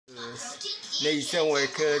Now you somewhere,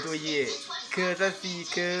 cuz. Where you at? Cuz, I see you,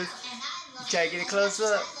 cuz. You try to get it close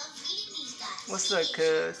up? What's up,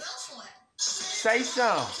 cuz? Say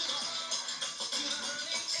something.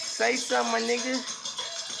 Say something, my nigga.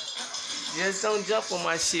 Just don't jump on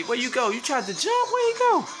my shit. Where you go? You tried to jump? Where you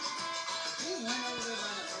go?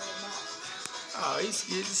 Oh, he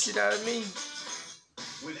scared the shit out of me.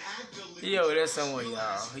 He over there somewhere,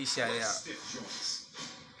 y'all. He shot out.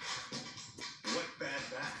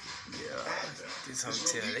 Yeah, this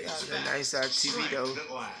hotel, they got a nice TV though.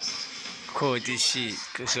 Record this shit,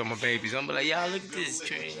 cause show my babies. I'm like, y'all look at this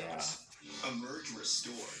train, y'all.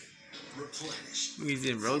 We was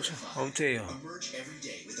in Roach Hotel.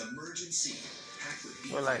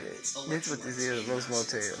 What like that? This what this is, Roach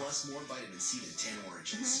Motel.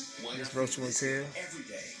 This Roach Motel.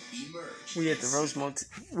 We at the Roach Motel.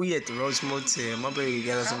 We at the Roach Motel. My baby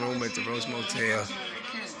got us a room at the Roach Motel.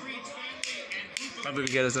 My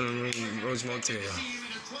baby got us in the room, Roach Motel.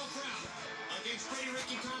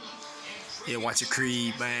 Yeah, watch a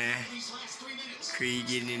Creed, man. Creed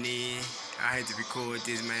getting it in. I had to record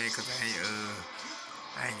this, man, cause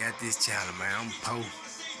I ain't got this channel, man. I'm poor.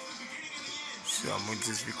 So I'm gonna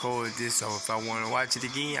just record this, so if I wanna watch it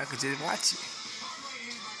again, I could just watch it.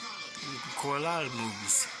 We record a lot of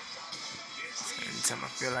movies. So anytime I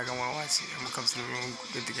feel like I wanna watch it, I'm gonna come to the room,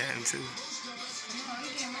 get the game too.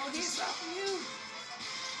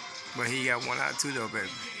 But he got one out too though, baby.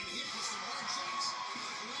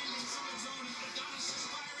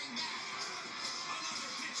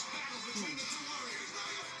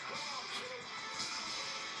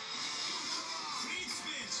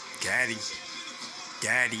 Gaddy,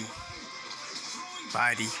 Gaddy,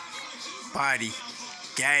 body, body,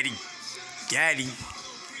 Gaddy, Gaddy,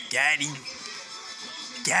 Gaddy,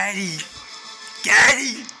 Gaddy,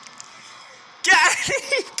 Gaddy,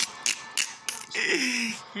 Gaddy.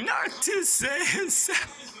 Not to say himself.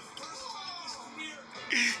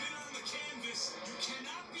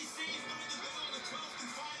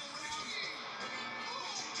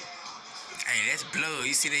 Hey, that's blood.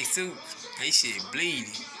 You see they suit? They shit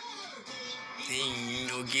bleeding. He ain't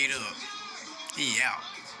gonna get up. He out.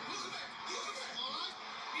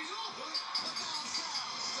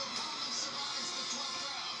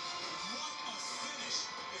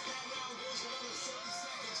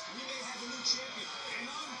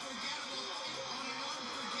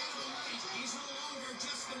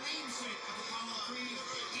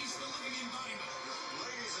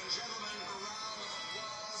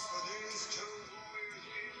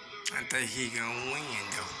 I think he gonna win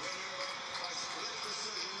though.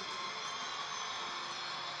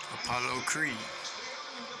 Apollo Creed.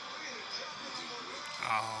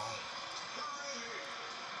 Oh.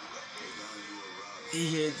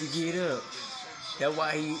 He had to get up. That's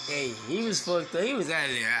why he was fucked up. He was out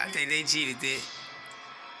of there. I think they cheated that.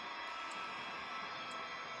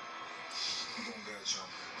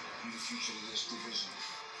 You the future of this division.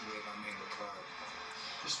 You have my name required.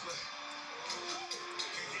 Respect.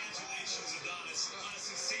 Congratulations, Adonis, on a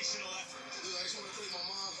sensational effort. Dude, I just want to thank my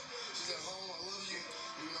mom. She's at home. I love you.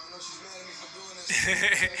 You know, I know she's mad at me for doing this.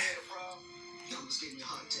 Y'all just gave me a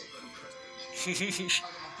hot take. I'm proud. I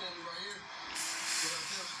got my family right here. Without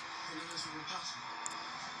them, I know this would be impossible.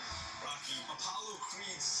 Rocky, Apollo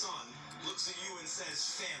Creed's son looks at you and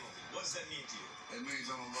says family. What does that mean to you? It means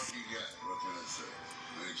I'm a lucky guy. What can I say?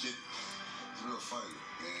 The kid is a real fighter,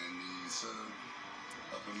 and he's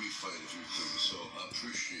up in me fighting a few things, so I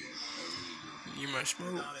appreciate it. I really do. You must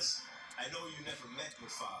smoke. Honest, I know you never met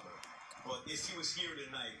your father, but if he was here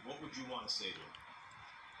tonight, what would you want to say to him?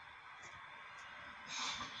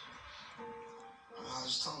 I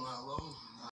just told him I love him.